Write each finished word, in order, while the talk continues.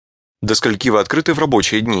До скольки вы открыты в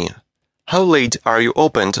рабочие дни? How late are you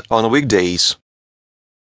opened on weekdays?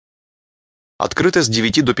 Открыто с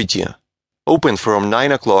 9 до 5. Open from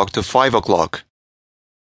 9 o'clock to 5 o'clock.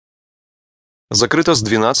 Закрыто с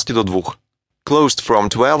 12 до 2. Closed from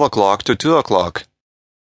 12 o'clock to 2 o'clock.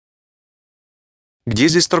 Где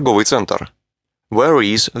здесь торговый центр? Where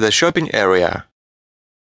is the shopping area?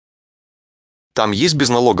 Там есть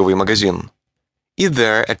безналоговый магазин? Is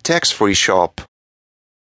there a tax-free shop?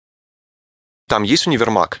 Там есть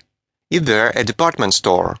универмаг? Is there a department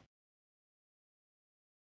store?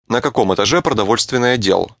 На каком этаже продовольственный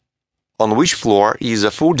отдел? On which floor is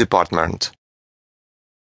the food department?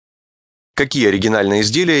 Какие оригинальные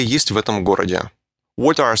изделия есть в этом городе?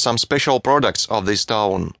 What are some special products of this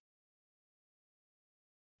town?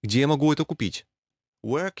 Где я могу это купить?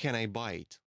 Where can I buy it?